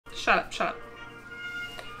Shut up, shut up.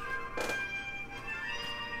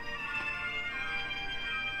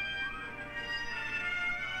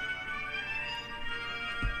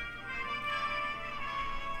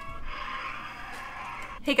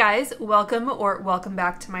 Hey guys, welcome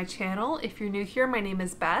back to my channel. If you're new here, my name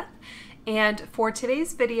is Beth, and for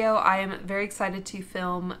today's video I am very excited to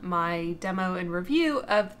film my demo and review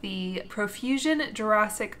of the Profusion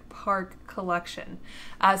Jurassic Park collection.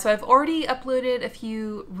 So I've already uploaded a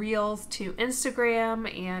few reels to Instagram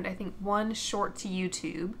and I think one short to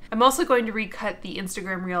YouTube. I'm also going to recut the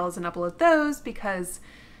Instagram reels and upload those because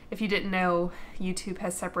if you didn't know, YouTube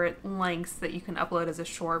has separate lengths that you can upload as a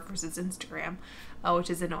short versus Instagram, which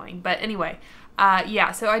is annoying. But anyway,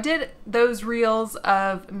 yeah, so I did those reels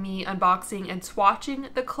of me unboxing and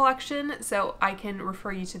swatching the collection, so I can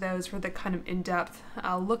refer you to those for the kind of in-depth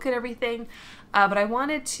look at everything. But I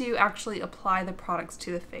wanted to actually apply the products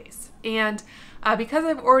to the face. And because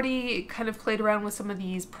I've already kind of played around with some of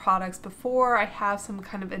these products before, I have some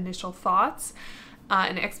kind of initial thoughts.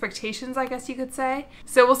 And expectations, I guess you could say.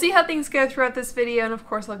 So we'll see how things go throughout this video, and of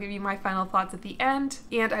course I'll give you my final thoughts at the end,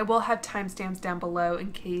 and I will have timestamps down below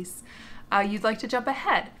in case you'd like to jump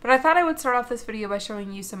ahead. But I thought I would start off this video by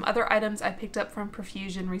showing you some other items I picked up from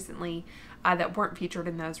Profusion recently that weren't featured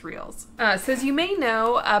in those reels. So as you may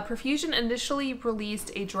know, Profusion initially released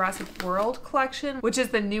a Jurassic World collection, which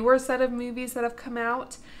is the newer set of movies that have come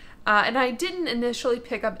out. And I didn't initially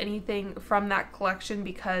pick up anything from that collection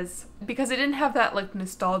because it didn't have that like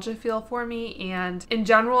nostalgia feel for me, and in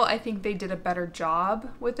general I think they did a better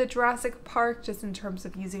job with the Jurassic Park just in terms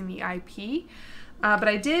of using the IP. But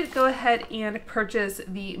I did go ahead and purchase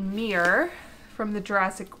the mirror from the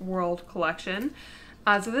Jurassic World collection.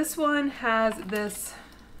 So this one has this,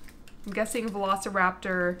 I'm guessing,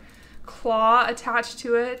 Velociraptor claw attached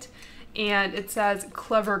to it, and it says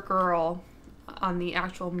 "Clever Girl" on the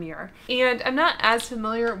actual mirror. And I'm not as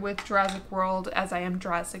familiar with Jurassic World as I am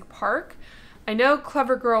Jurassic Park. I know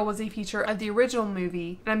Clever Girl was a feature of the original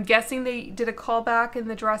movie, and I'm guessing they did a callback in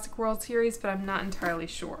the Jurassic World series, but I'm not entirely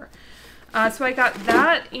sure. So I got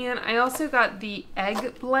that, and I also got the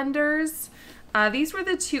egg blenders. These were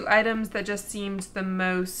the two items that just seemed the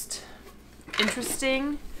most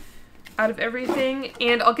interesting out of everything,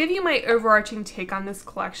 and I'll give you my overarching take on this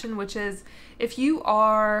collection, which is if you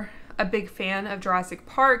are a big fan of Jurassic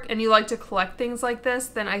Park and you like to collect things like this,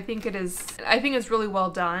 then I think it's really well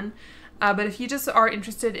done. But if you just are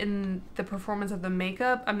interested in the performance of the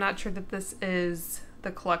makeup, I'm not sure that this is the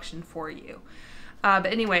collection for you. But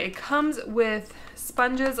anyway, it comes with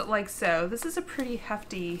sponges like so. This is a pretty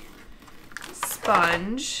hefty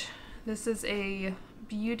sponge. This is a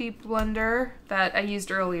beauty blender that I used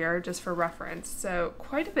earlier just for reference, so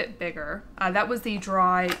quite a bit bigger. That was the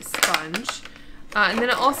dry sponge. And then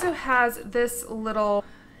it also has this little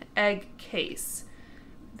egg case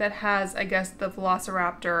that has, I guess, the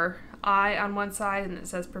Velociraptor eye on one side, and it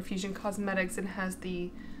says Profusion Cosmetics and has the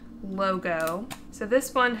logo. So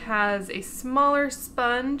this one has a smaller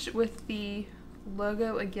sponge with the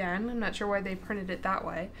logo again. I'm not sure why they printed it that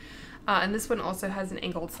way. And this one also has an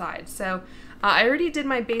angled side. So I already did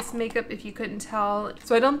my base makeup, if you couldn't tell.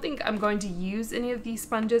 So I don't think I'm going to use any of these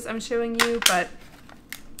sponges I'm showing you, but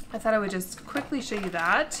I thought I would just quickly show you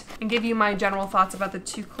that and give you my general thoughts about the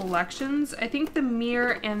two collections. I think the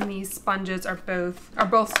mirror and these sponges are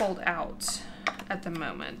both sold out at the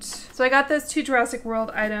moment. So I got those two Jurassic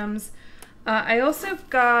World items. I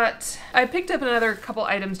picked up another couple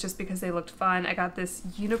items just because they looked fun. I got this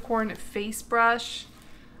unicorn face brush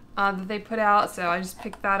that they put out, so I just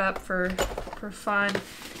picked that up for fun.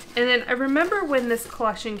 And then I remember when this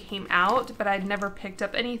collection came out, but I'd never picked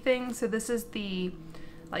up anything. So this is the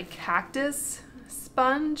like cactus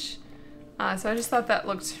sponge. So I just thought that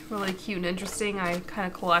looked really cute and interesting. I kind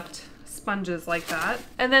of collect sponges like that.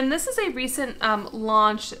 And then this is a recent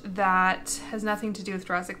launch that has nothing to do with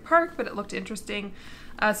Jurassic Park, but it looked interesting.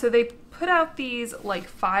 So they put out these like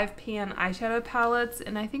 5-pan eyeshadow palettes,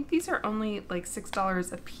 and I think these are only like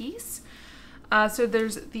 $6 a piece. So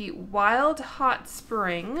there's the Wild Hot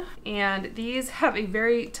Spring, and these have a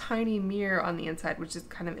very tiny mirror on the inside, which is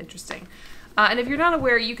kind of interesting. And if you're not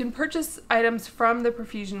aware, you can purchase items from the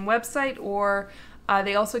Profusion website, or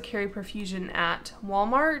they also carry Profusion at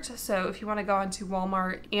Walmart. So if you want to go onto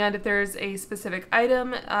Walmart and if there's a specific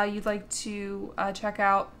item you'd like to check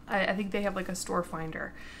out, I think they have like a store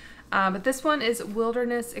finder. But this one is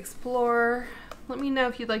Wilderness Explorer. Let me know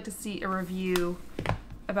if you'd like to see a review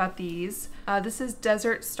about these. This is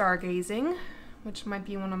Desert Stargazing, which might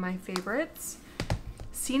be one of my favorites.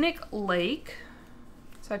 Scenic Lake.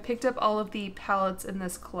 So I picked up all of the palettes in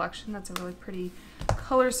this collection. That's a really pretty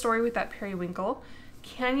color story with that periwinkle.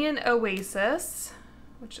 Canyon Oasis,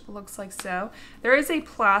 which looks like so. There is a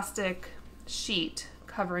plastic sheet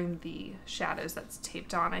covering the shadows that's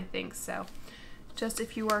taped on, I think, so just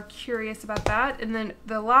if you are curious about that. And then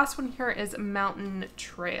the last one here is Mountain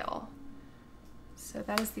Trail. So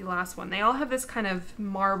that is the last one. They all have this kind of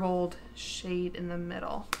marbled shade in the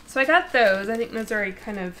middle. So I got those. I think those are a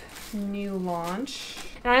kind of new launch.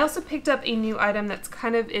 And I also picked up a new item that's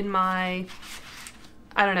kind of in my,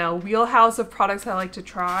 I don't know, wheelhouse of products I like to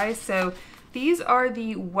try. So these are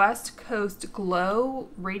the West Coast Glow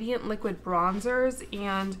Radiant Liquid Bronzers,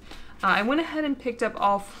 and I went ahead and picked up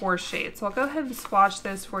all 4 shades. So I'll go ahead and swatch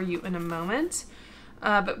this for you in a moment.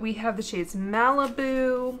 But we have the shades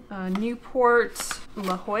Malibu, Newport,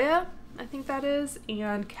 La Jolla, I think that is,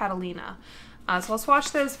 and Catalina. So I'll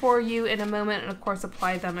swatch those for you in a moment and of course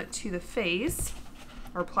apply them to the face,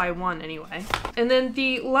 or apply one anyway. And then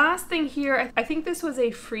the last thing here, I think this was a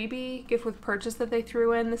freebie gift with purchase that they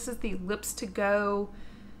threw in. This is the Lips to Go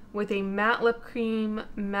with a matte lip cream,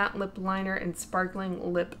 matte lip liner, and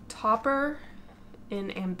sparkling lip topper. In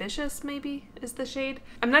Ambitious, maybe, is the shade.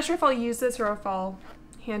 I'm not sure if I'll use this or if I'll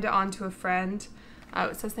hand it on to a friend.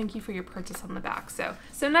 It says thank you for your purchase on the back. So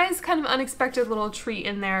nice kind of unexpected little treat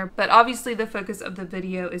in there, but obviously the focus of the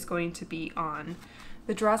video is going to be on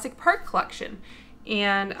the Jurassic Park collection.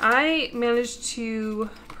 And I managed to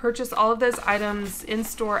purchase all of those items in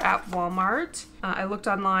store at Walmart. I looked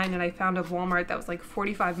online and I found a Walmart that was like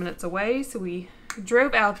 45 minutes away, so we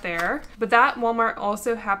drove out there. But that Walmart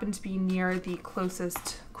also happened to be near the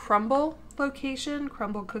closest Crumble location,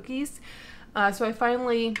 Crumble cookies. So I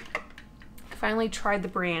finally tried the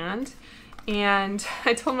brand, and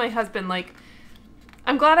I told my husband, like,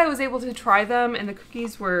 I'm glad I was able to try them and the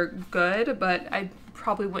cookies were good, but I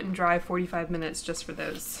probably wouldn't drive 45 minutes just for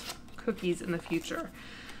those cookies in the future.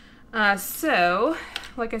 So,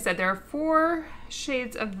 like I said, there are 4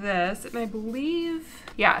 shades of this, and I believe,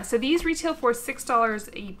 yeah, so these retail for $6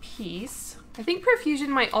 a piece. I think Profusion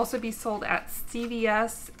might also be sold at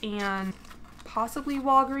CVS and possibly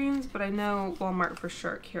Walgreens, but I know Walmart for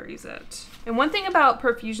sure carries it. And one thing about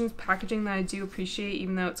Profusion's packaging that I do appreciate,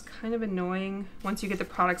 even though it's kind of annoying once you get the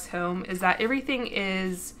products home, is that everything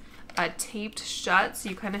is taped shut, so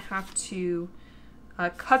you kind of have to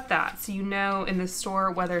cut that so you know in the store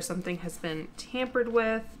whether something has been tampered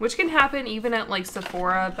with, which can happen even at like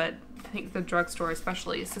Sephora, but I think the drugstore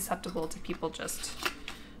especially is susceptible to people just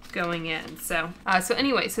going in. So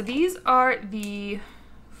anyway, so these are the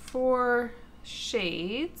 4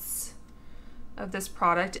 shades of this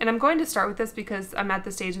product, and I'm going to start with this because I'm at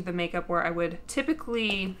the stage of the makeup where I would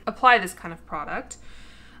typically apply this kind of product.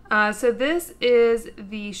 So this is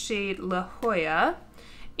the shade La Jolla,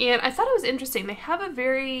 and I thought it was interesting. They have a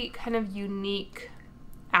very kind of unique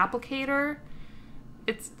applicator.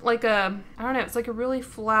 It's like a, I don't know, it's like a really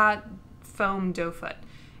flat foam doe foot,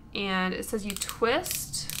 and it says you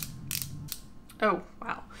twist. Oh,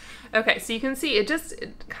 wow. Okay, so you can see it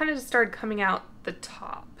kind of just started coming out the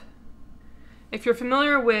top. If you're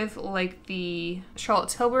familiar with like the Charlotte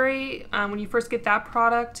Tilbury, when you first get that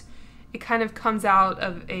product, it kind of comes out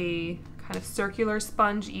of a kind of circular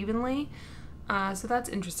sponge evenly. So that's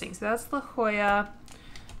interesting. So that's La Jolla.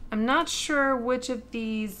 I'm not sure which of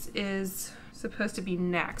these is supposed to be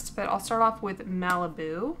next, but I'll start off with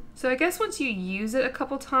Malibu. So I guess once you use it a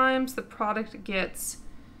couple times, the product gets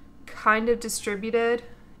kind of distributed,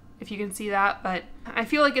 if you can see that, but I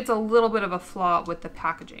feel like it's a little bit of a flaw with the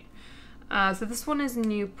packaging. So this one is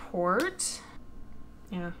Newport.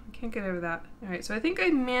 Yeah, I can't get over that. All right, so I think I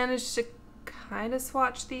managed to kind of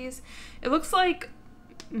swatch these. It looks like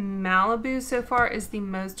Malibu so far is the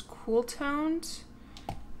most cool toned.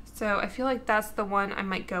 So I feel like that's the one I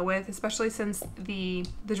might go with, especially since the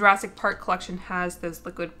Jurassic Park collection has those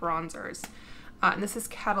liquid bronzers. And this is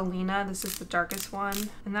Catalina. This is the darkest one,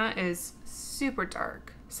 and that is super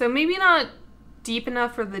dark. So maybe not deep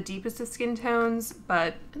enough for the deepest of skin tones,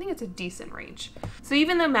 but I think it's a decent range. So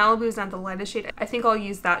even though Malibu is not the lightest shade, I think I'll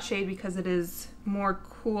use that shade because it is more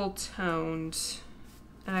cool toned,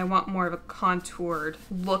 and I want more of a contoured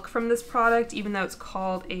look from this product, even though it's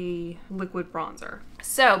called a liquid bronzer.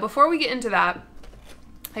 So before we get into that,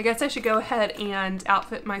 I guess I should go ahead and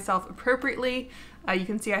outfit myself appropriately. You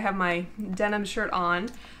can see I have my denim shirt on,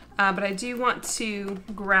 but I do want to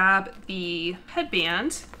grab the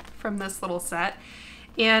headband from this little set.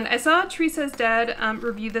 And I saw Teresa's Dead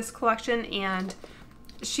review this collection, and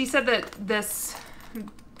she said that this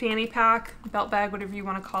fanny pack, belt bag, whatever you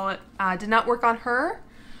want to call it, did not work on her.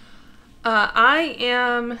 I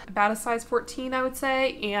am about a size 14, I would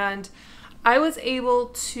say, and I was able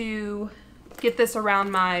to get this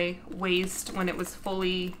around my waist when it was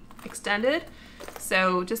fully extended.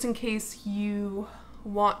 So just in case you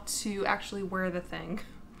want to actually wear the thing.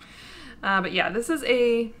 But yeah, this is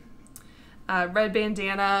a red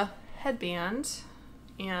bandana headband,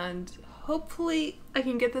 and hopefully I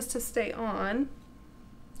can get this to stay on.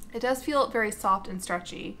 It does feel very soft and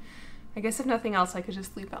stretchy. I guess if nothing else, I could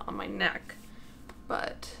just leave it on my neck,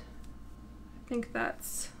 but I think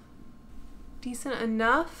that's decent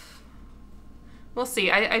enough. We'll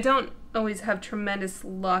see. I don't always have tremendous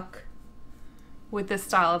luck with this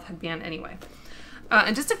style of headband anyway.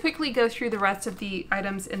 And just to quickly go through the rest of the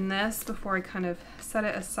items in this before I kind of set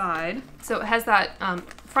it aside. So it has that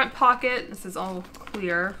front pocket. This is all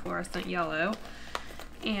clear, fluorescent yellow.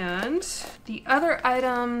 And the other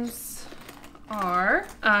items are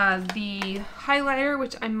the highlighter,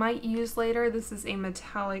 which I might use later. This is a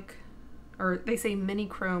metallic, or they say mini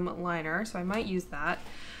chrome liner, so I might use that.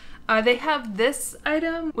 They have this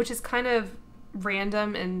item, which is kind of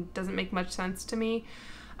random and doesn't make much sense to me.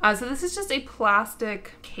 So this is just a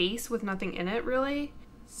plastic case with nothing in it, really.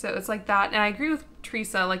 So it's like that. And I agree with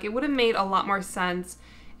Teresa, like it would have made a lot more sense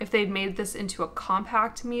if they'd made this into a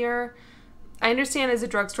compact mirror. I understand as a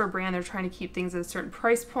drugstore brand, they're trying to keep things at a certain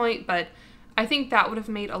price point, but I think that would have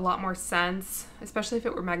made a lot more sense, especially if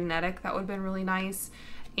it were magnetic. That would have been really nice.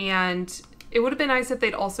 And it would have been nice if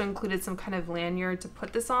they'd also included some kind of lanyard to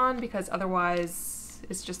put this on, because otherwise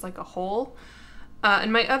it's just like a hole.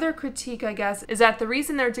 And my other critique, I guess, is that the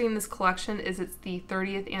reason they're doing this collection is it's the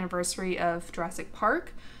 30th anniversary of Jurassic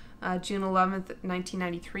Park. June 11th,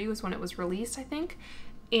 1993 was when it was released, I think.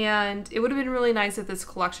 And it would have been really nice if this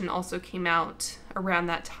collection also came out around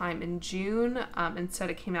that time in June.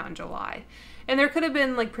 Instead it came out in July. And there could have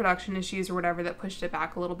been like production issues or whatever that pushed it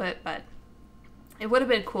back a little bit, but it would have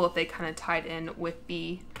been cool if they kind of tied in with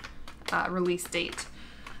the release date.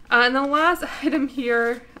 And the last item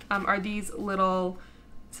here are these little,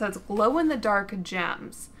 says glow-in-the-dark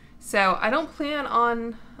gems. So I don't plan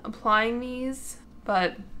on applying these,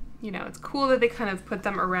 but you know, it's cool that they kind of put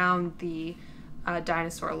them around the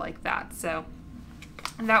dinosaur like that. So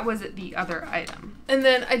that was the other item. And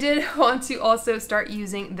then I did want to also start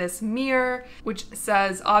using this mirror, which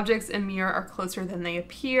says objects in mirror are closer than they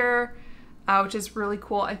appear. Which is really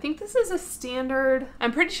cool. I think this is a standard,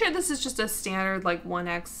 I'm pretty sure this is just a standard like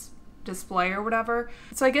 1x display or whatever.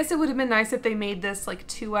 So I guess it would have been nice if they made this like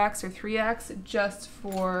 2x or 3x just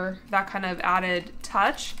for that kind of added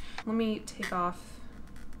touch. Let me take off,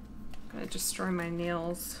 I'm gonna destroy my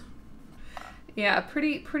nails. Yeah,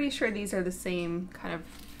 pretty sure these are the same kind of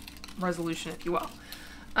resolution, if you will.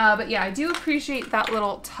 But yeah, I do appreciate that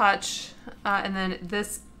little touch. And then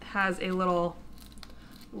this has a little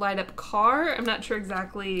light up car. I'm not sure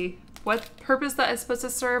exactly what purpose that is supposed to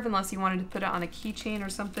serve, unless you wanted to put it on a keychain or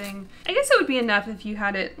something. I guess it would be enough if you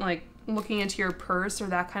had it like looking into your purse or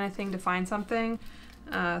that kind of thing to find something.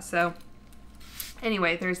 So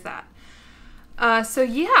anyway, there's that. So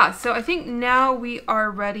yeah, so I think now we are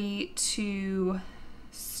ready to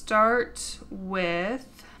start with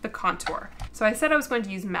the contour. So I said I was going to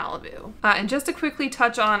use Malibu. And just to quickly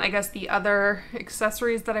touch on, I guess, the other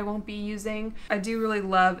accessories that I won't be using, I do really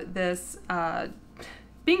love this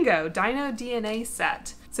Bingo Dino DNA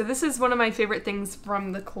set. So this is one of my favorite things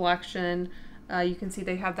from the collection. You can see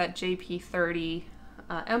they have that JP30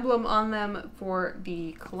 emblem on them for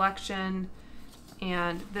the collection.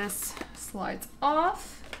 And this slides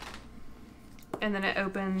off, and then it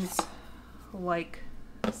opens like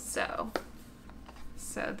so.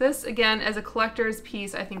 So this, again, as a collector's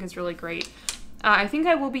piece, I think is really great. I think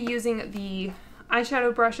I will be using the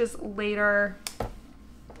eyeshadow brushes later,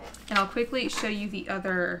 and I'll quickly show you the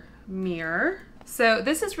other mirror. So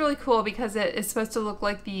this is really cool because it is supposed to look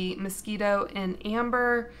like the mosquito in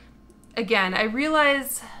amber. Again, I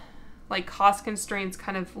realize like cost constraints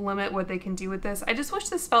kind of limit what they can do with this. I just wish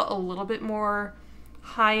this felt a little bit more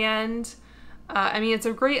high-end. I mean, it's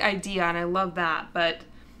a great idea and I love that, but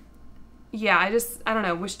yeah, I don't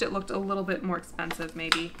know, wished it looked a little bit more expensive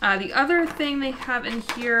maybe. The other thing they have in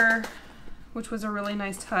here, which was a really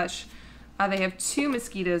nice touch, they have two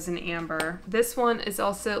mosquitoes in amber. This one is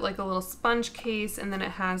also like a little sponge case, and then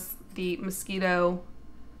it has the mosquito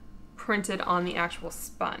printed on the actual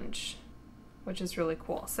sponge, which is really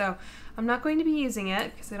cool. So I'm not going to be using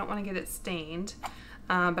it because I don't want to get it stained,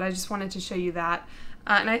 but I just wanted to show you that.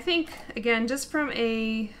 And I think, again, just from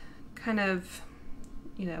a kind of,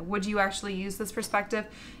 you know, would you actually use this perspective,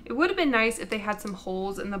 it would have been nice if they had some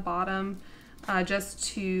holes in the bottom just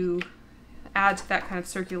to add to that kind of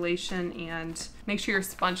circulation and make sure your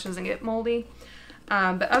sponge doesn't get moldy.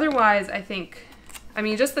 But otherwise, I think, I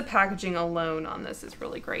mean, just the packaging alone on this is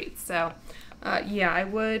really great. So yeah, I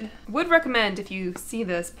would recommend, if you see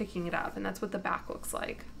this, picking it up, and that's what the back looks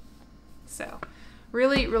like. So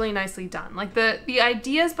really, really nicely done. Like the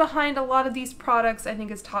ideas behind a lot of these products I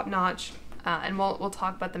think is top notch, and we'll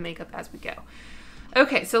talk about the makeup as we go.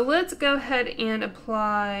 Okay, so let's go ahead and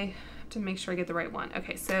apply to make sure I get the right one.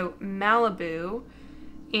 Okay, so Malibu,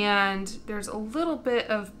 and there's a little bit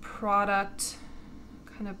of product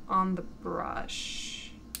kind of on the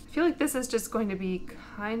brush. I feel like this is just going to be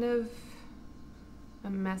kind of a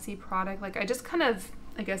messy product. Like I just kind of,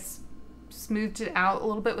 I guess, smoothed it out a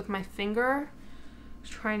little bit with my finger,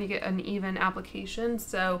 trying to get an even application.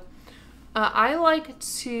 So I like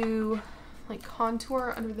to like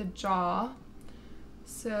contour under the jaw.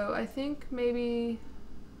 So I think maybe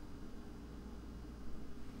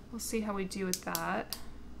we'll see how we do with that.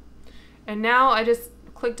 And now I just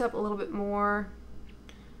clicked up a little bit more.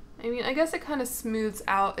 I mean, I guess it kind of smooths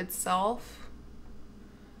out itself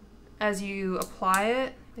as you apply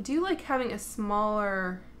it. I do like having a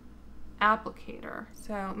smaller applicator.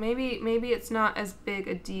 So maybe it's not as big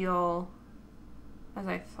a deal as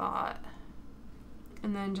I thought.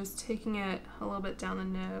 And then just taking it a little bit down the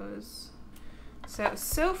nose.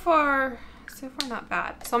 So far not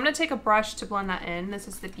bad. So I'm gonna take a brush to blend that in. This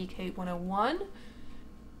is the BK 101.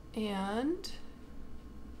 And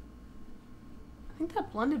I think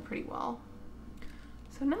that blended pretty well.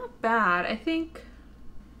 So not bad. I think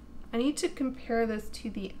I need to compare this to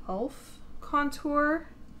the e.l.f. contour.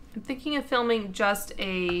 I'm thinking of filming just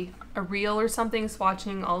a reel or something,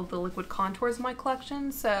 swatching all of the liquid contours in my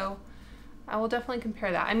collection, so I will definitely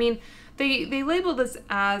compare that. I mean, they label this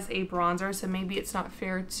as a bronzer, so maybe it's not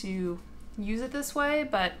fair to use it this way,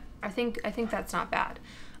 but I think that's not bad.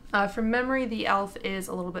 From memory, the e.l.f. is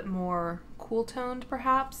a little bit more cool toned,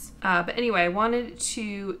 perhaps. But anyway, I wanted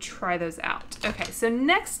to try those out. Okay, so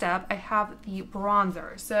next up, I have the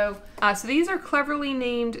bronzer. So these are cleverly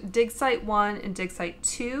named Dig Site 1 and Dig Site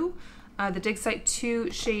 2. The Dig Site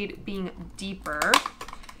 2 shade being deeper.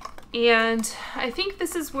 And I think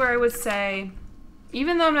this is where I would say,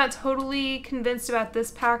 even though I'm not totally convinced about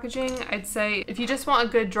this packaging, I'd say if you just want a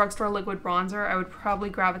good drugstore liquid bronzer, I would probably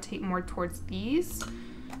gravitate more towards these.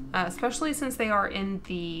 Especially since they are in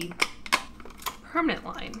the permanent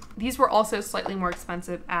line. These were also slightly more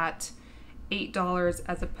expensive at $8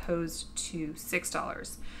 as opposed to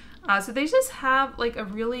 $6. So they just have like a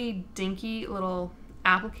really dinky little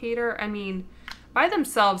applicator. I mean, by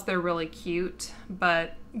themselves they're really cute,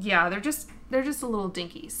 but yeah, they're just a little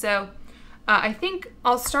dinky. So I think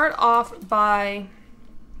I'll start off by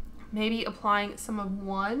maybe applying some of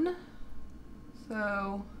one.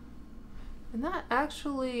 And that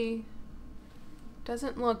actually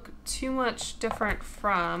doesn't look too much different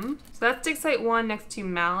from, so that's Dig Site 1 next to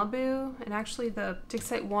Malibu, and actually the Dig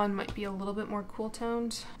Site 1 might be a little bit more cool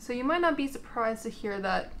toned. So you might not be surprised to hear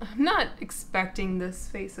that I'm not expecting this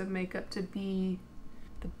face of makeup to be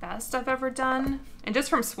the best I've ever done, and just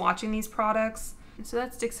from swatching these products. So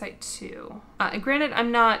that's Dig Site 2. And granted,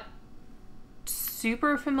 I'm not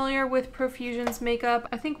super familiar with Profusion's makeup.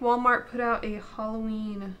 I think Walmart put out a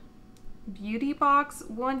Halloween beauty box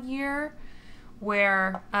one year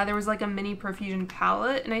where there was like a mini Profusion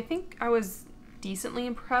palette, and I think I was decently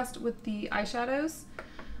impressed with the eyeshadows,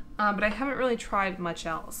 but I haven't really tried much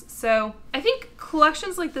else. So I think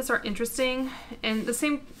collections like this are interesting, and the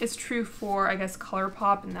same is true for, I guess,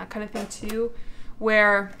 ColourPop and that kind of thing too,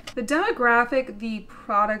 where the demographic the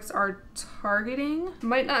products are targeting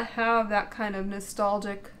might not have that kind of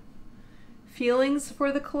nostalgic feelings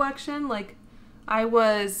for the collection. Like I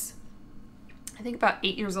think about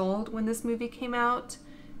 8 years old when this movie came out,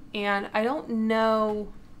 and I don't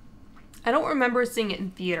remember seeing it in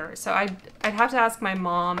theater, so I'd have to ask my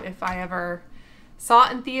mom if I ever saw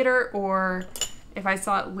it in theater or if I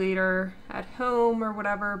saw it later at home or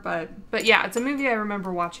whatever, but yeah, it's a movie I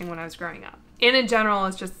remember watching when I was growing up. And in general,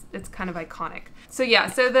 it's kind of iconic. So yeah,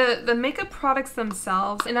 so the makeup products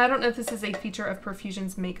themselves, and I don't know if this is a feature of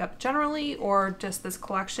Profusion's makeup generally or just this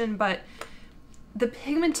collection, but the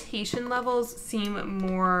pigmentation levels seem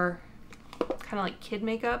more kind of like kid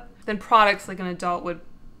makeup than products like an adult would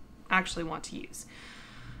actually want to use.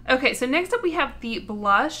 Okay, so next up we have the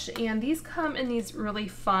blush, and these come in these really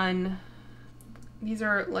fun, these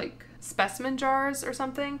are like specimen jars or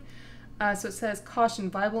something. So it says,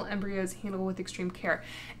 caution, viable embryos handled with extreme care.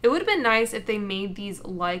 It would have been nice if they made these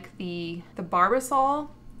like the Barbasol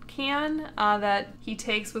can that he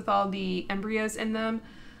takes with all the embryos in them.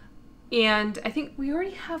 And I think we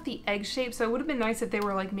already have the egg shape, so it would have been nice if they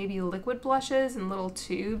were like maybe liquid blushes in little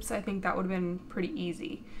tubes. I think that would have been pretty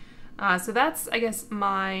easy. So that's, I guess,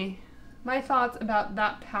 my my thoughts about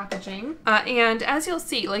that packaging. And as you'll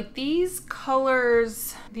see, like these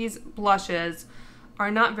colors, these blushes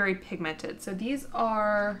are not very pigmented. So these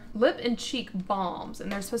are lip and cheek balms,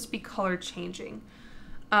 and they're supposed to be color changing.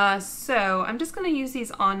 So I'm just gonna use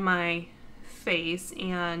these on my face,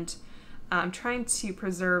 and I'm trying to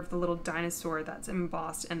preserve the little dinosaur that's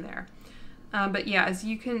embossed in there. But yeah, as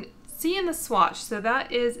you can see in the swatch, so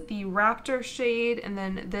that is the Raptor shade, and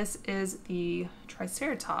then this is the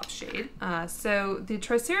Triceratops shade. So the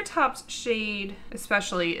Triceratops shade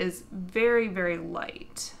especially is very, very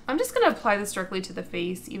light. I'm just gonna apply this directly to the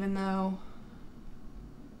face, even though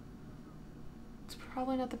it's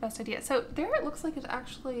probably not the best idea. So there it looks like it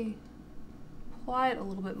actually applied a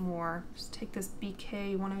little bit more. Just take this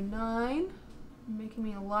BK 109, making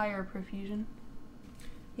me a liar, Profusion.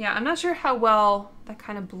 Yeah, I'm not sure how well that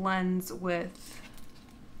kind of blends with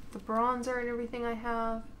the bronzer and everything I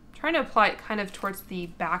have. I'm trying to apply it kind of towards the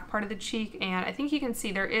back part of the cheek, and I think you can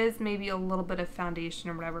see there is maybe a little bit of foundation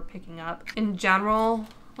or whatever picking up. In general,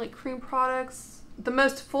 like cream products, the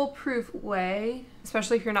most foolproof way,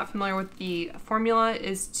 especially if you're not familiar with the formula,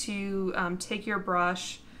 is to take your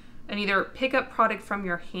brush and either pick up product from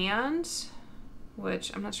your hand,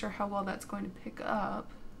 which I'm not sure how well that's going to pick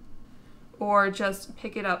up, or just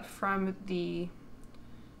pick it up from the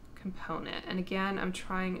component. And again, I'm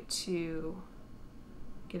trying to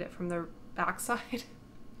get it from the backside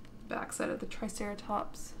of the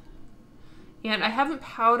Triceratops. And I haven't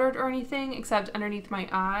powdered or anything except underneath my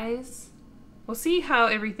eyes. We'll see how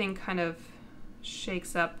everything kind of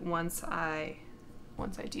shakes up once I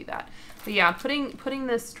do that. But yeah, putting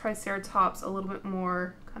this Triceratops a little bit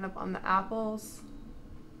more kind of on the apples,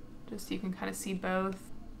 just so you can kind of see both.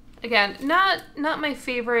 Again, not my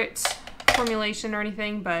favorite formulation or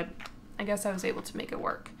anything, but I guess I was able to make it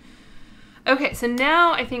work. Okay, so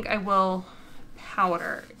now I think I will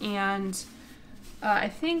powder, and I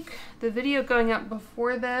think the video going up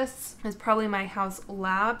before this is probably my House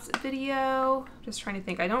Labs video. Just trying to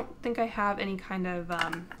think. I don't think I have any kind of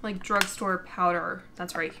like drugstore powder.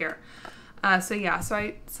 That's right here. So yeah, so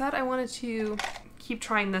I said I wanted to keep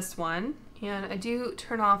trying this one, and I do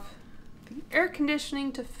turn off the air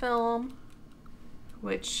conditioning to film,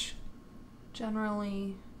 which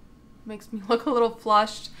generally makes me look a little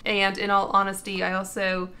flushed. And in all honesty, I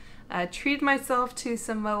also treated myself to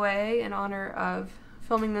some Moe in honor of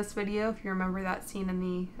filming this video, if you remember that scene in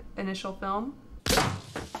the initial film.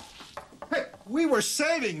 Hey, we were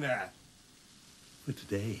saving that for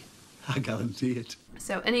today, I guarantee it.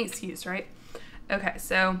 So any excuse, right? Okay,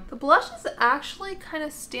 so the blush is actually kind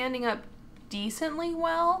of standing up decently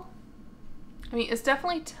well. I mean, it's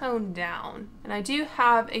definitely toned down, and I do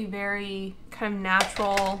have a very kind of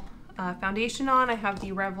natural foundation on. I have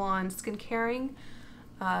the Revlon Skin Caring,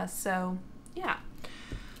 so yeah.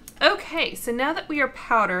 Okay, so now that we are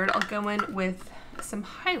powdered, I'll go in with some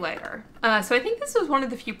highlighter. So I think this was one of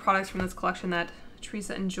the few products from this collection that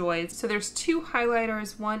Teresa enjoys. So there's two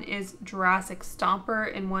highlighters. One is Jurassic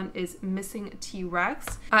Stomper and one is Missing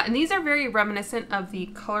T-Rex. And these are very reminiscent of the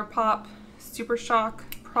ColourPop Super Shock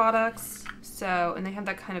products. So, and they have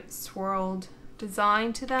that kind of swirled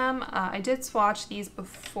design to them. I did swatch these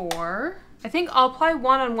before. I think I'll apply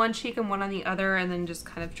one on one cheek and one on the other, and then just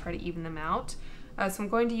kind of try to even them out. So I'm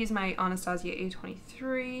going to use my Anastasia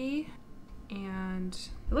A23, and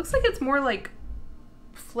it looks like it's more like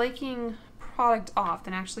flaking product off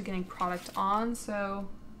than actually getting product on. So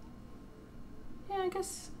yeah, I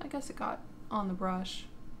guess it got on the brush.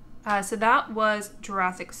 So that was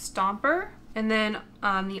Jurassic Stomper. And then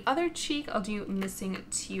on the other cheek, I'll do Missing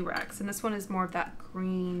T-Rex. And this one is more of that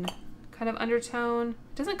green kind of undertone.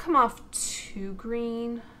 It doesn't come off too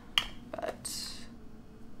green, but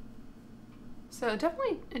so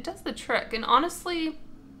definitely it does the trick. And honestly,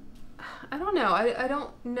 I don't know. I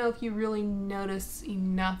don't know if you really notice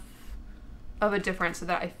enough of a difference so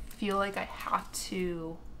that I feel like I have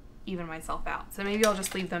to even myself out. So maybe I'll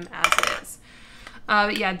just leave them as is.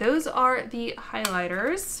 But yeah, those are the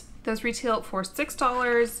highlighters. Those retail for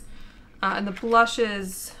 $6, and the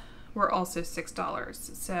blushes were also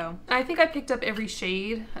 $6. So I think I picked up every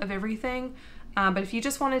shade of everything, but if you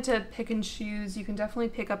just wanted to pick and choose, you can definitely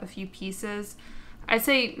pick up a few pieces. I'd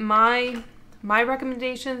say my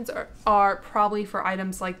recommendations are probably for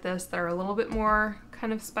items like this that are a little bit more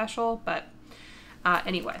kind of special, but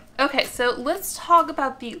anyway. Okay, so let's talk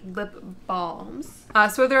about the lip balms.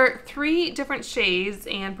 So there are 3 different shades,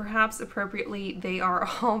 and perhaps appropriately, they are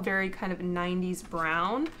all very kind of 90s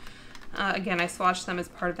brown. Again, I swatched them as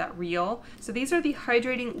part of that reel. So these are the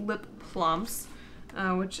Hydrating Lip Plumps.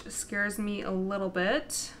 which scares me a little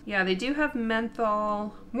bit. Yeah, they do have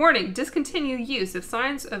menthol. Warning, discontinue use. If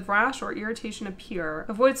signs of rash or irritation appear,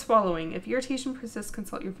 avoid swallowing. If irritation persists,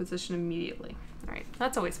 consult your physician immediately. All right,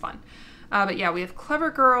 that's always fun. But yeah, we have Clever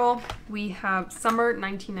Girl, we have Summer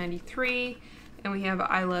 1993, and we have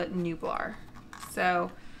Isla Nublar.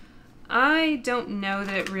 So I don't know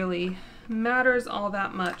that it really matters all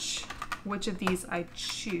that much which of these I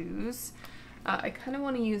choose. I kind of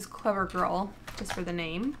want to use Clever Girl just for the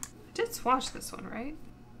name. I did swatch this one, right?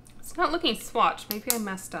 It's not looking swatched. Maybe I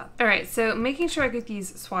messed up. All right, so making sure I get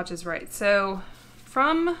these swatches right. So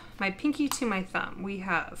from my pinky to my thumb, we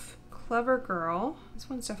have Clever Girl. This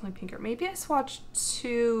one's definitely pinker. Maybe I swatched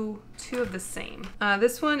two of the same.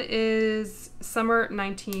 This one is Summer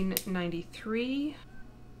 1993.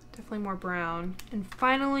 Definitely more brown. And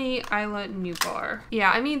finally, Isla Nublar.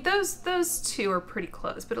 Yeah, I mean, those two are pretty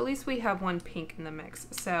close, but at least we have one pink in the mix.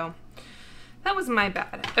 So that was my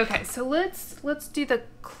bad. Okay, so let's do the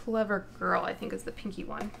Clever Girl, I think is the pinky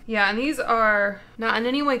one. Yeah, and these are not in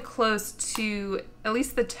any way close to at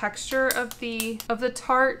least the texture of the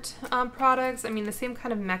Tarte products. I mean, the same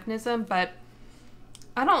kind of mechanism, but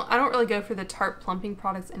I don't really go for the Tarte plumping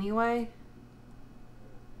products anyway.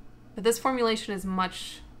 But this formulation is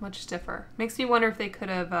much stiffer. Makes me wonder if they could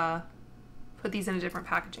have put these in a different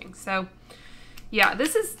packaging. So yeah,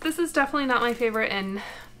 this is definitely not my favorite. And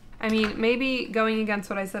I mean, maybe going against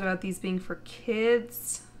what I said about these being for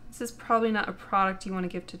kids, this is probably not a product you want to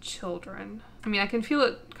give to children. I mean, I can feel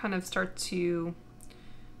it kind of start to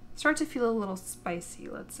feel a little spicy,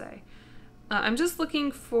 let's say. I'm just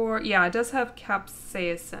looking for, yeah, it does have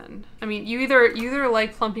capsaicin. I mean, you either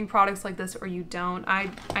like plumping products like this or you don't. I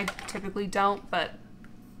typically don't, but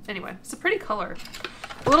anyway, it's a pretty color.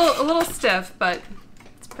 A little stiff, but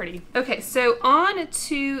it's pretty. Okay, so on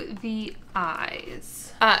to the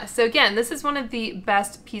eyes. So again, this is one of the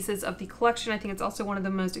best pieces of the collection. I think it's also one of the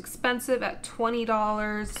most expensive at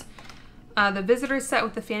 $20. The visitor set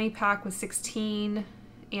with the Fanny Pack was $16,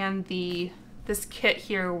 and this kit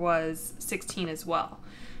here was $16 as well.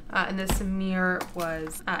 And this mirror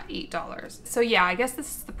was $8. So yeah, I guess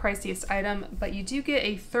this is the priciest item, but you do get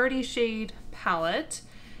a 30 shade palette,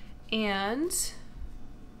 and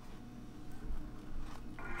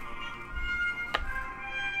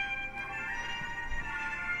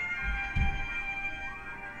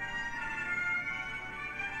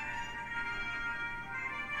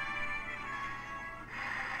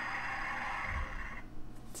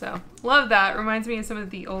so, love that. Reminds me of some of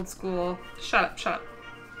the old school. Shut up, shut up.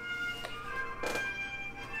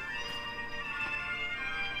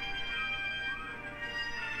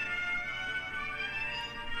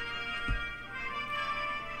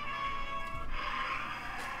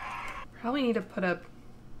 Probably need to put a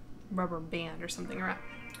rubber band or something around.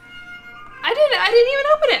 I didn't even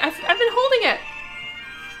open it. I've been holding it.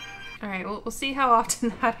 All right, we'll see how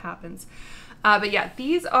often that happens. But yeah,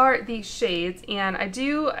 these are the shades, and I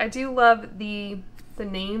do love the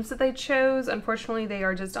names that they chose. Unfortunately, they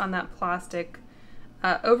are just on that plastic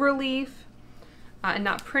overleaf and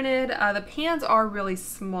not printed. The pans are really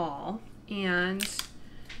small, and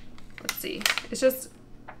let's see, it's just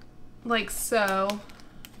like so.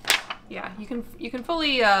 Yeah, you can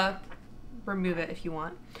fully remove it if you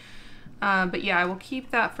want. But yeah, I will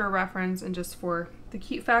keep that for reference and just for the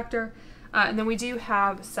cute factor. And then we do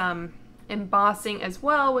have some embossing as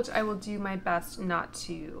well, which I will do my best not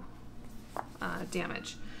to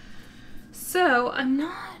damage. So I'm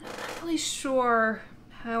not really sure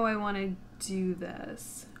how I want to do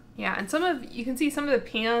this. Yeah, and you can see some of the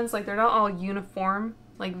pans, like they're not all uniform.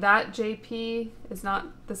 Like that JP is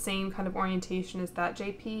not the same kind of orientation as that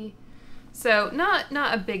JP. So not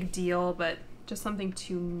a big deal, but just something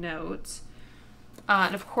to note.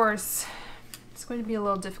 And of course, it's going to be a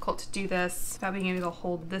little difficult to do this without being able to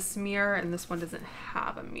hold this mirror, and this one doesn't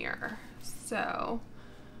have a mirror. So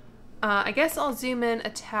I guess I'll zoom in a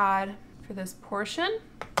tad for this portion.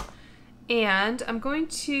 And I'm going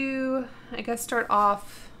to, I guess, start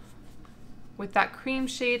off with that cream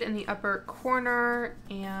shade in the upper corner,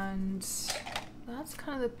 and that's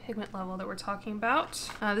kind of the pigment level that we're talking about.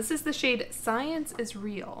 This is the shade Science is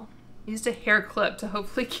Real. I used a hair clip to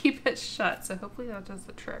hopefully keep it shut, so hopefully that does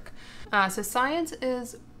the trick. So Science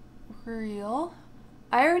is Real.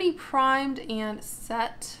 I already primed and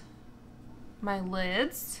set my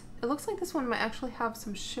lids. It looks like this one might actually have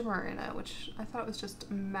some shimmer in it, which I thought was just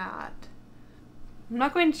matte. I'm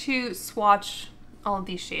not going to swatch all of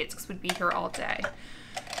these shades because we'd be here all day.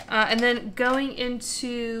 And then going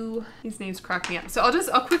into, these names crack me up. So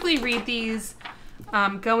I'll quickly read these,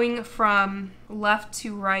 going from left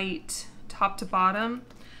to right, top to bottom.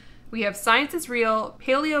 We have Science is Real,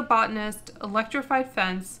 Paleobotanist, Electrified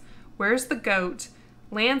Fence, Where's the Goat,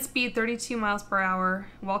 Land Speed 32 miles per hour,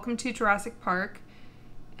 Welcome to Jurassic Park.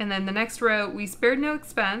 And then the next row, We Spared No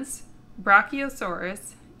Expense,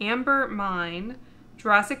 Brachiosaurus, Amber Mine,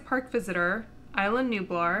 Jurassic Park Visitor, Island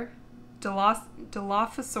Nublar,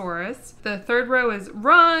 Dilophosaurus. The third row is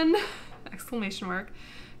Run! Exclamation mark.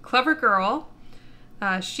 Clever Girl,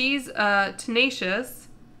 She's Tenacious,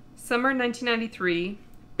 Summer 1993,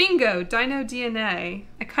 Bingo, Dino DNA.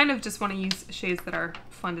 I kind of just want to use shades that are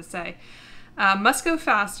fun to say. Must Go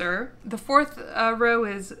Faster. The fourth row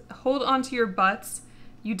is Hold On to Your Butts,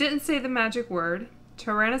 You Didn't Say the Magic Word,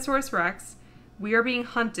 Tyrannosaurus Rex, We Are Being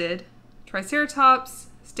Hunted, Triceratops,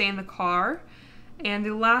 Stay in the Car, and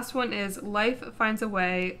the last one is Life Finds a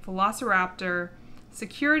Way, Velociraptor,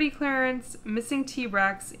 Security Clearance, Missing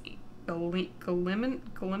T-Rex, Gallimimus,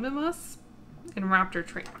 and Raptor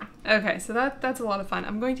Trainer. Okay, so that's a lot of fun.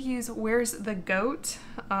 I'm going to use Where's the Goat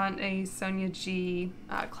on a Sonia G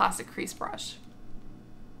classic crease brush.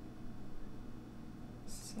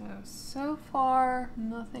 So far,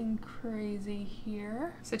 nothing crazy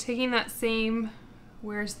here. So taking that same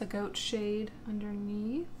Where's the Goat shade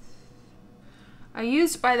underneath. I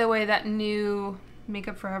used, by the way, that new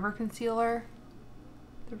Makeup Forever concealer,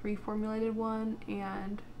 the reformulated one,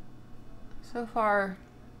 and so far,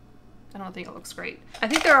 I don't think it looks great. I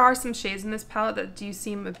think there are some shades in this palette that do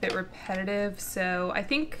seem a bit repetitive, so I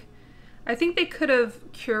think they could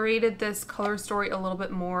have curated this color story a little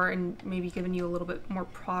bit more and maybe given you a little bit more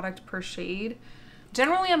product per shade.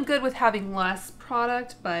 Generally, I'm good with having less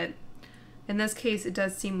product, but in this case, it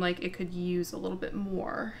does seem like it could use a little bit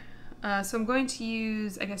more. So I'm going to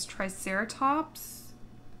use, I guess, Triceratops,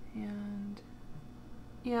 and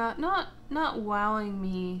yeah, not wowing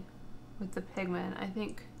me with the pigment. I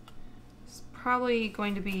think it's probably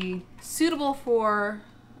going to be suitable for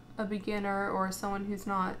a beginner or someone who's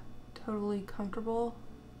not totally comfortable.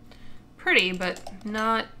 Pretty, but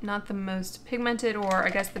not the most pigmented, or I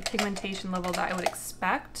guess the pigmentation level that I would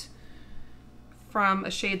expect from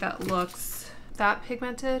a shade that looks that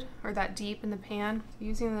pigmented or that deep in the pan.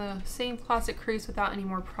 Using the same classic crease without any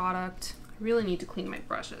more product. I really need to clean my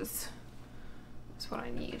brushes. That's what I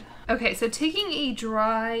need. Okay, so taking a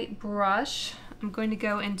dry brush, I'm going to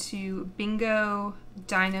go into Bingo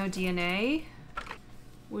Dino DNA,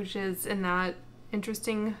 which is in that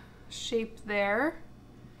interesting shape there.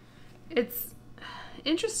 It's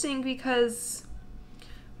interesting because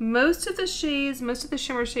most of the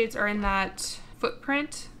shimmer shades are in that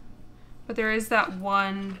footprint, but there is that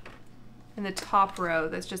one in the top row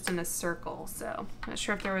that's just in a circle, so I'm not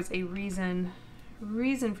sure if there was a reason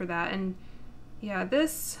for that. And yeah,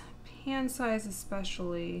 this pan size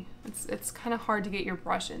especially, it's kind of hard to get your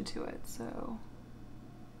brush into it. So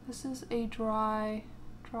this is a dry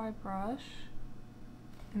brush,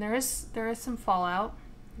 and there is some fallout,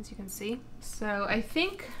 as you can see. So I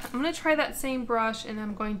think I'm gonna try that same brush, and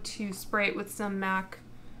I'm going to spray it with some MAC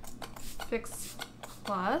Fix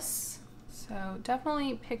Plus. So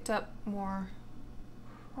definitely picked up more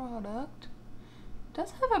product. It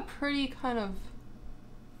does have a pretty kind of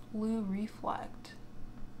blue reflect.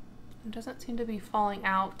 It doesn't seem to be falling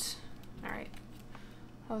out. All right,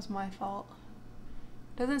 that was my fault.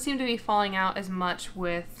 Doesn't seem to be falling out as much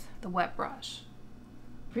with the wet brush.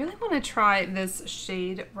 Really want to try this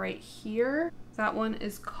shade right here. That one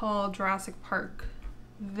is called Jurassic Park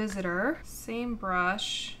Visitor. Same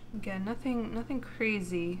brush. Again, nothing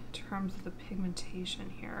crazy in terms of the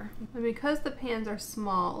pigmentation here. And because the pans are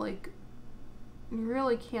small, like, you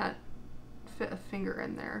really can't fit a finger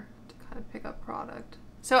in there to kind of pick up product.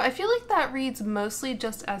 So I feel like that reads mostly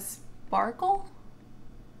just as sparkle.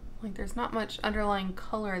 Like, there's not much underlying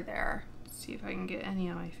color there. Let's see if I can get any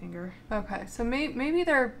on my finger. Okay, so maybe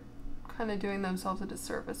they're kind of doing themselves a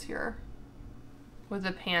disservice here with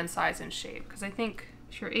the pan size and shape, because I think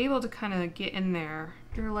if you're able to kind of get in there,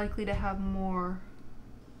 you're likely to have more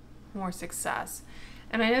success.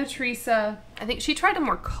 And I know Teresa, I think she tried a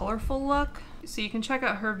more colorful look, so you can check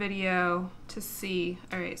out her video to see.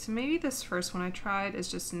 All right, so maybe this first one I tried is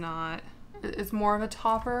just not, it's more of a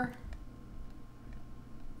topper.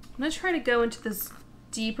 I'm gonna try to go into this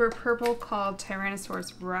deeper purple called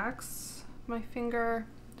Tyrannosaurus Rex with my finger.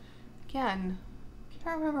 Again, I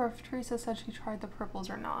can't remember if Teresa said she tried the purples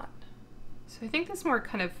or not. So I think this more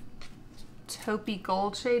kind of taupey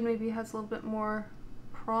gold shade maybe has a little bit more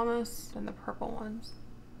promise than the purple ones.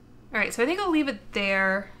 All right, so I think I'll leave it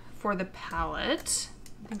there for the palette.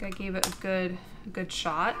 I think I gave it a good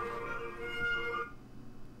shot.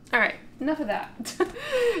 All right, enough of that.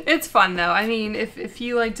 It's fun though. I mean, if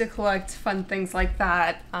you like to collect fun things like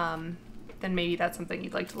that, then maybe that's something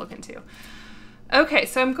you'd like to look into. Okay,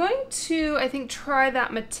 so I'm going to, I think, try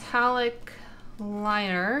that metallic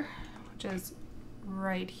liner, which is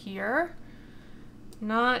right here.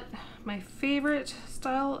 Not my favorite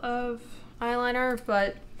style of eyeliner,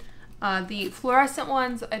 but the fluorescent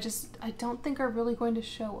ones, I don't think are really going to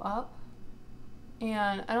show up.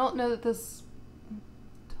 And I don't know that this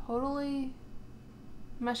totally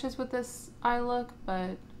meshes with this eye look,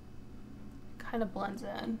 but kind of blends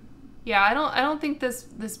in. Yeah, I don't think this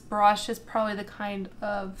brush is probably the kind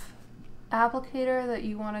of applicator that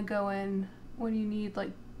you want to go in when you need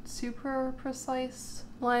like super precise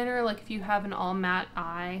liner. Like if you have an all matte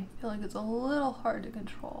eye, I feel like it's a little hard to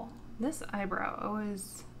control. This eyebrow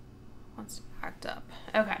always wants to act up.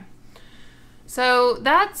 Okay. So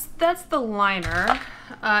that's the liner,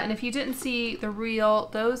 and if you didn't see the reel,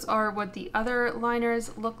 those are what the other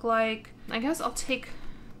liners look like. I guess I'll take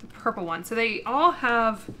the purple one. So they all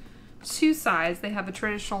have two sides. They have a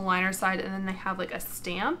traditional liner side, and then they have like a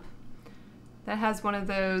stamp that has one of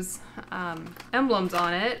those emblems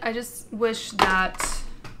on it. I just wish that,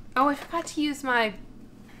 oh, I forgot to use I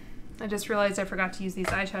just realized I forgot to use these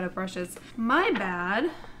eyeshadow brushes. My bad,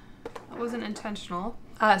 that wasn't intentional.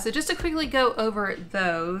 So just to quickly go over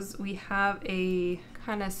those, we have a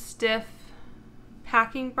kind of stiff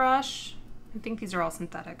packing brush. I think these are all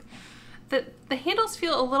synthetic. The handles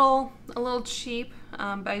feel a little cheap,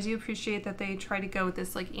 but I do appreciate that they try to go with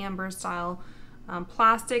this like amber style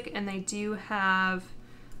plastic, and they do have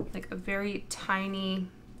like a very tiny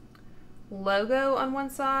logo on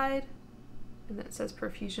one side, and then it says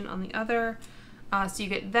Profusion on the other. So you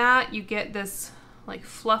get that, you get this like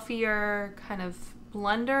fluffier kind of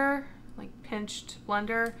blender, like pinched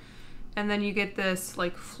blender, and then you get this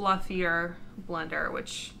like fluffier blender,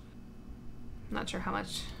 which I'm not sure how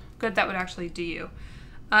much good that would actually do you.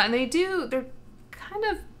 And they're kind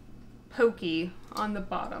of pokey on the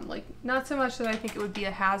bottom, like not so much that I think it would be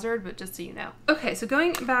a hazard, but just so you know. Okay, so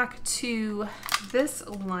going back to this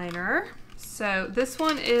liner, so this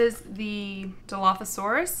one is the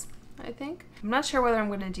Dilophosaurus, I think. I'm not sure whether I'm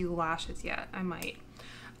going to do lashes yet. I might.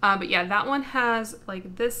 But yeah, that one has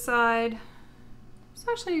like this side.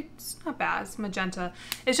 It's not bad. It's magenta.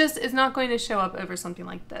 It's not going to show up over something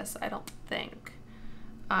like this, I don't think.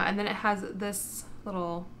 And then it has this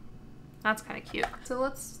little, that's kind of cute. So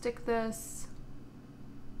let's stick this.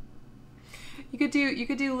 You could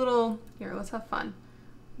do little, here, let's have fun.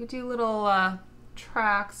 You could do little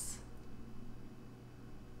tracks.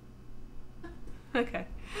 Okay.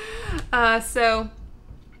 So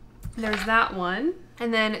there's that one.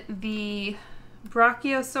 And then the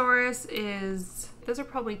Brachiosaurus is, those are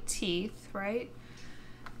probably teeth, right?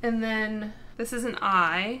 And then this is an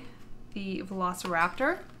eye, the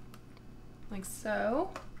Velociraptor, like so.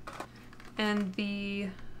 And the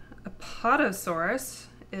Apatosaurus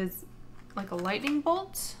is like a lightning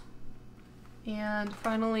bolt. And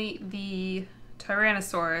finally the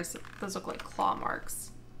Tyrannosaurus, those look like claw marks.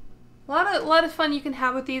 A lot of fun you can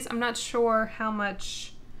have with these. I'm not sure how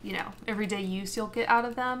much, you know, everyday use you'll get out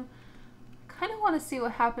of them. Kind of want to see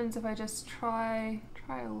what happens if I just try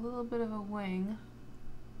a little bit of a wing.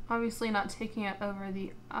 Obviously not taking it over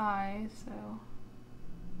the eye, so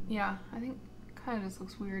yeah, I think it kind of just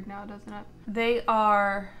looks weird now, doesn't it? They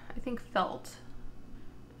are, I think, felt.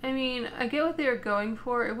 I mean, I get what they were going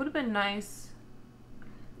for. It would have been nice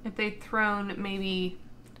if they'd thrown maybe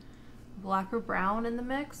black or brown in the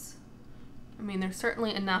mix. I mean, there's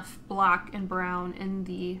certainly enough black and brown in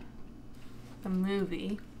the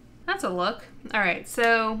movie. That's a look. All right,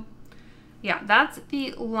 so yeah, that's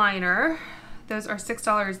the liner. Those are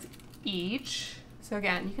 $6 each. So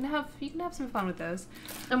again, you can have some fun with those.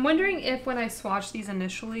 I'm wondering if when I swatched these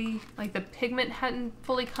initially, like the pigment hadn't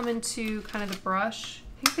fully come into kind of the brush.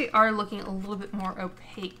 I think they are looking a little bit more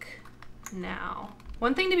opaque now.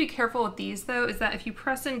 One thing to be careful with these though is that if you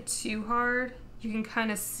press in too hard, you can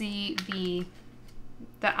kind of see the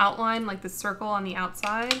outline, like the circle on the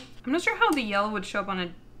outside. I'm not sure how the yellow would show up on a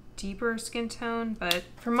deeper skin tone, but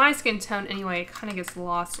for my skin tone anyway, it kind of gets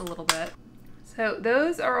lost a little bit. So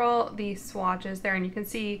those are all the swatches there, and you can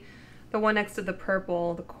see the one next to the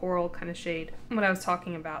purple, the coral kind of shade, what I was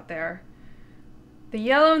talking about there. The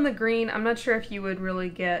yellow and the green, I'm not sure if you would really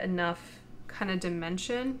get enough kind of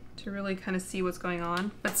dimension to really kind of see what's going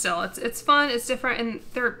on, but still, it's fun, it's different, and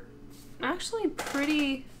they're actually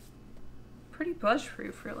pretty blush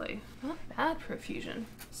proof, really. Not bad Profusion.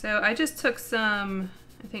 So I just took some,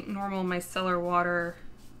 I think, normal micellar water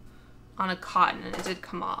on a cotton, and it did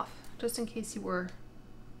come off, just in case you were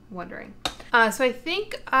wondering. So I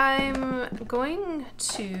think I'm going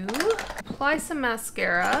to apply some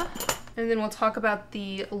mascara. And then we'll talk about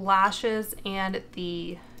the lashes and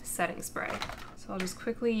the setting spray. So I'll just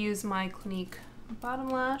quickly use my Clinique bottom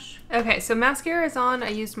lash. Okay, so mascara is on. I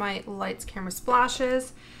used my Lights Camera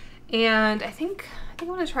Splashes, and I think I'm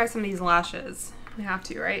gonna try some of these lashes. I have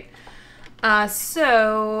to, right?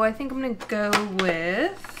 So I think I'm gonna go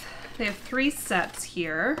with, they have 3 sets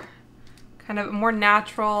here. Kind of a more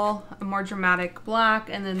natural, a more dramatic black,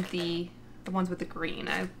 and then the ones with the green.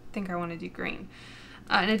 I think I want to do green.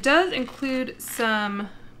 And it does include some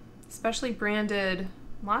specially branded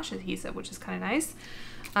lash adhesive, which is kind of nice.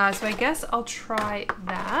 So I guess I'll try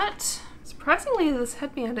that. Surprisingly, this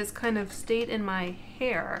headband has kind of stayed in my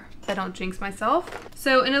hair, if I don't jinx myself.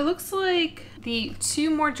 So, and it looks like the 2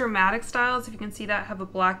 more dramatic styles, if you can see that, have a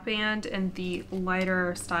black band, and the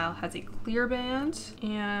lighter style has a clear band.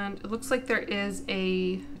 And it looks like there is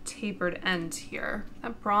a tapered end here.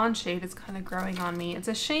 That bronze shade is kind of growing on me. It's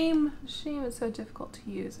a shame it's so difficult to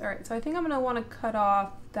use. All right, so I think I'm gonna wanna cut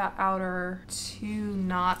off that outer 2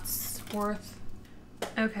 knots worth.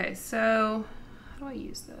 Okay, so how do I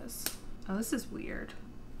use this? Oh, this is weird.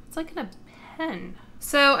 It's like in a pen.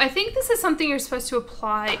 So I think this is something you're supposed to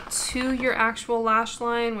apply to your actual lash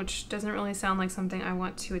line, which doesn't really sound like something I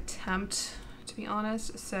want to attempt, to be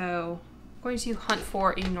honest. So I'm going to hunt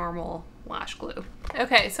for a normal lash glue.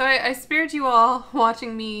 Okay, so I spared you all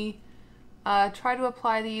watching me try to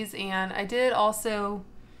apply these, and I did also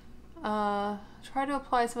try to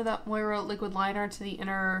apply some of that Moira liquid liner to the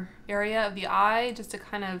inner area of the eye, just to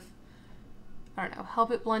kind of, I don't know, help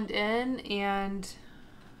it blend in. And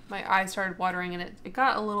my eye started watering, and it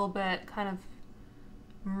got a little bit kind of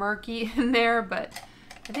murky in there, but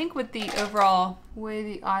I think with the overall way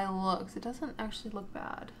the eye looks, it doesn't actually look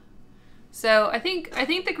bad. So I think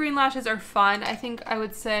the green lashes are fun. I think I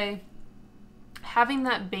would say having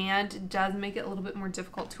that band does make it a little bit more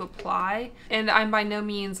difficult to apply. And I'm by no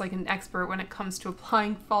means like an expert when it comes to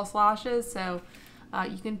applying false lashes, so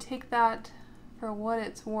you can take that for what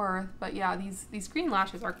it's worth. But yeah, these green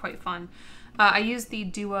lashes are quite fun. I use the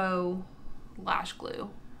Duo lash glue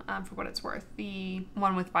for what it's worth, the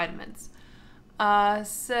one with vitamins.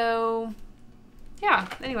 So yeah,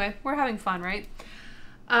 anyway, we're having fun, right?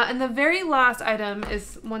 And the very last item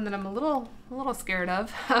is one that I'm a little scared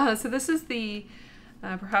of. So this is the,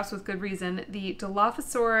 perhaps with good reason, the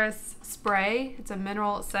Dilophosaurus spray. It's a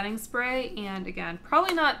mineral setting spray, and again,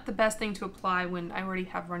 probably not the best thing to apply when I already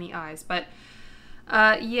have runny eyes, but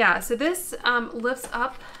yeah, so this lifts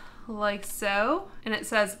up like so, and it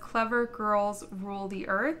says "Clever Girls Rule the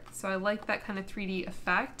Earth," so I like that kind of 3D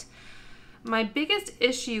effect. My biggest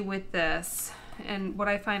issue with this, and what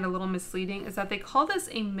I find a little misleading, is that they call this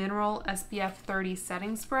a mineral SPF 30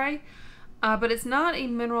 setting spray, but it's not a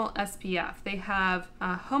mineral SPF. They have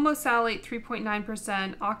homosalate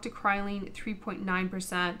 3.9%, octocrylene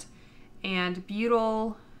 3.9%, and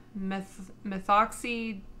butyl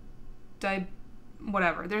methoxy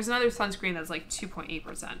whatever. There's another sunscreen that's like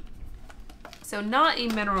 2.8%. So not a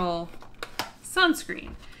mineral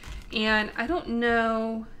sunscreen. And I don't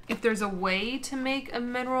know if there's a way to make a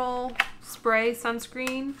mineral spray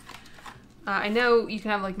sunscreen. I know you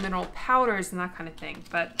can have like mineral powders and that kind of thing,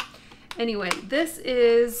 but anyway, this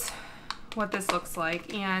is what this looks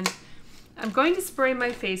like, and I'm going to spray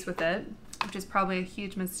my face with it, which is probably a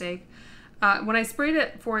huge mistake. When I sprayed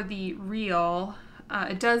it for the reel,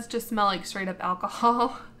 it does just smell like straight up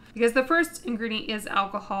alcohol because the first ingredient is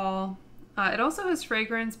alcohol. It also has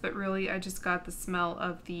fragrance, but really I just got the smell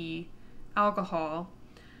of the alcohol.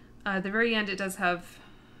 At the very end, it does have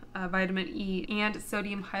vitamin E and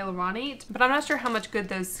sodium hyaluronate, but I'm not sure how much good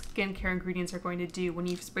those skincare ingredients are going to do when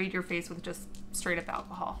you've sprayed your face with just straight up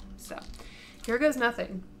alcohol. So here goes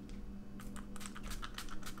nothing.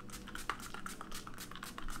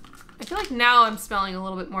 I feel like now I'm smelling a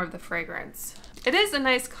little bit more of the fragrance. It is a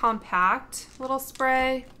nice compact little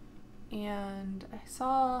spray, and I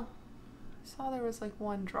saw there was like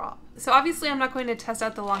 1 drop. So obviously I'm not going to test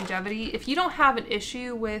out the longevity. If you don't have an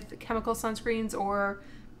issue with chemical sunscreens or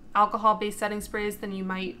alcohol-based setting sprays, then you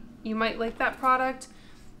might like that product.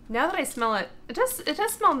 Now that I smell it, it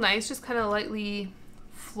does smell nice, just kind of lightly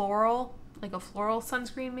floral, like a floral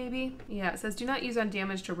sunscreen maybe. Yeah, it says do not use on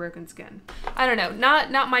damaged or broken skin. I don't know,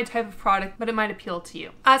 not my type of product, but it might appeal to you.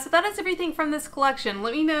 So that is everything from this collection.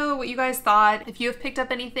 Let me know what you guys thought, if you have picked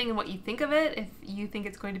up anything and what you think of it, if you think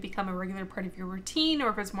it's going to become a regular part of your routine or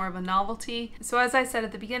if it's more of a novelty. So as I said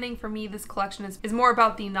at the beginning, for me this collection is more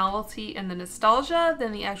about the novelty and the nostalgia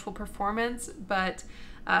than the actual performance, but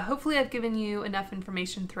hopefully I've given you enough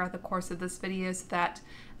information throughout the course of this video so that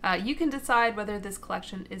you can decide whether this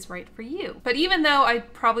collection is right for you. But even though I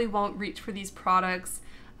probably won't reach for these products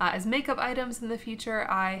as makeup items in the future.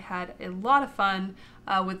 I had a lot of fun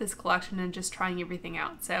with this collection and just trying everything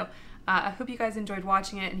out. So I hope you guys enjoyed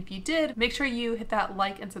watching it, and if you did, make sure you hit that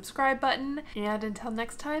like and subscribe button. And until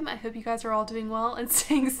next time, I hope you guys are all doing well and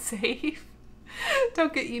staying safe.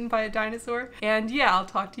 Don't get eaten by a dinosaur. And yeah, I'll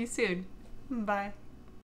talk to you soon. Bye.